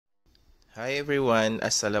Hi everyone,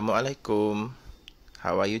 Assalamualaikum.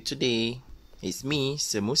 How are you today? It's me,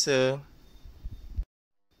 Semusa.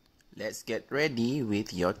 Let's get ready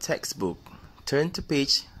with your textbook. Turn to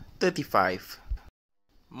page 35.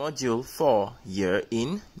 Module 4, Year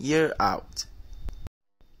in, Year out.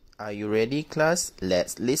 Are you ready, class?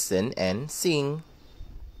 Let's listen and sing.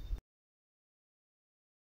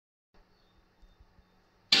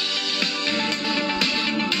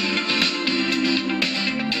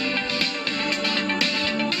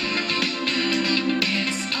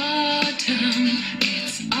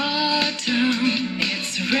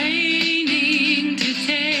 It's raining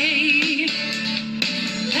today.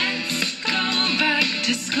 Let's go back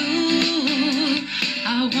to school.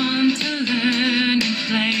 I want to learn and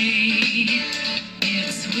play.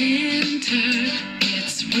 It's winter,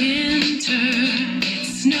 it's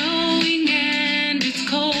snowing and it's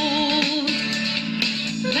cold.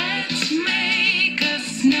 Let's make a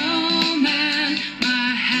snowman.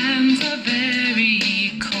 My hands are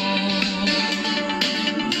very cold.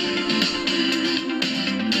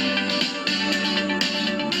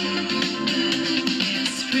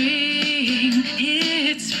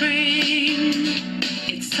 It's spring,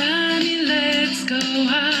 it's sunny, let's go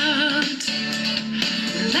out.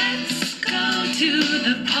 Let's go to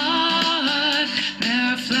the park,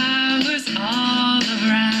 there are flowers all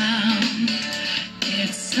around.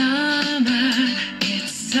 It's summer,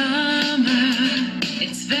 it's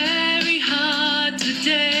very hot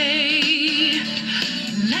today.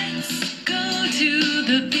 Let's go to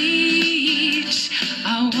the beach,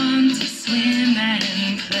 I want to swim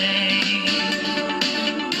and play.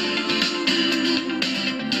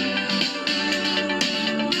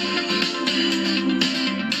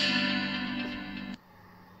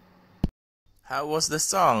 How was the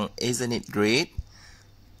song? Isn't it great?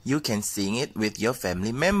 You can sing it with your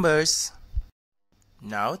family members.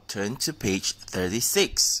 Now turn to page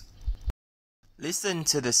 36. Listen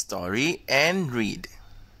to the story and read.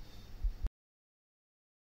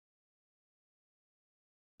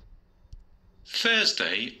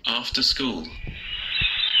 Thursday after school.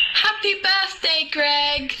 Happy birthday,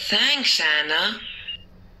 Greg! Thanks, Anna.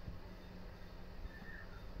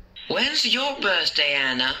 When's your birthday,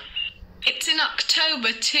 Anna? It's in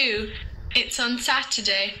October too. It's on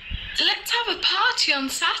Saturday. Let's have a party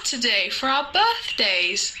on Saturday for our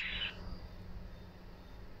birthdays.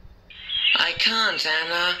 I can't,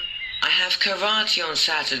 Anna. I have karate on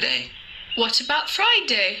Saturday. What about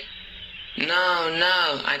Friday?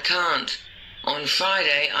 No, I can't. On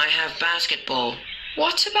Friday, I have basketball.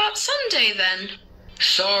 What about Sunday then?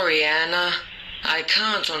 Sorry, Anna. I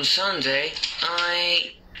can't on Sunday.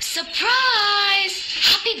 Surprise!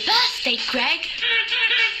 Happy birthday, Greg!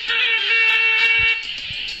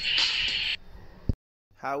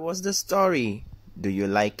 How was the story? Do you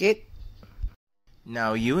like it?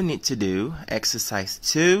 Now you need to do exercise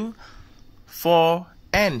 2, 4,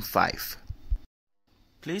 and 5.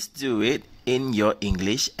 Please do it in your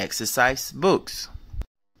English exercise books.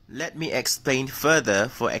 Let me explain further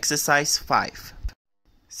for exercise 5.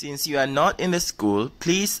 Since you are not in the school,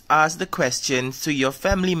 please ask the questions to your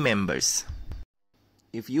family members.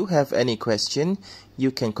 If you have any question,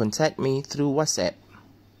 you can contact me through WhatsApp.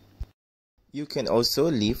 You can also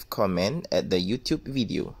leave comment at the YouTube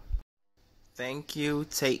video. Thank you,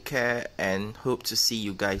 take care, and hope to see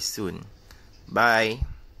you guys soon. Bye.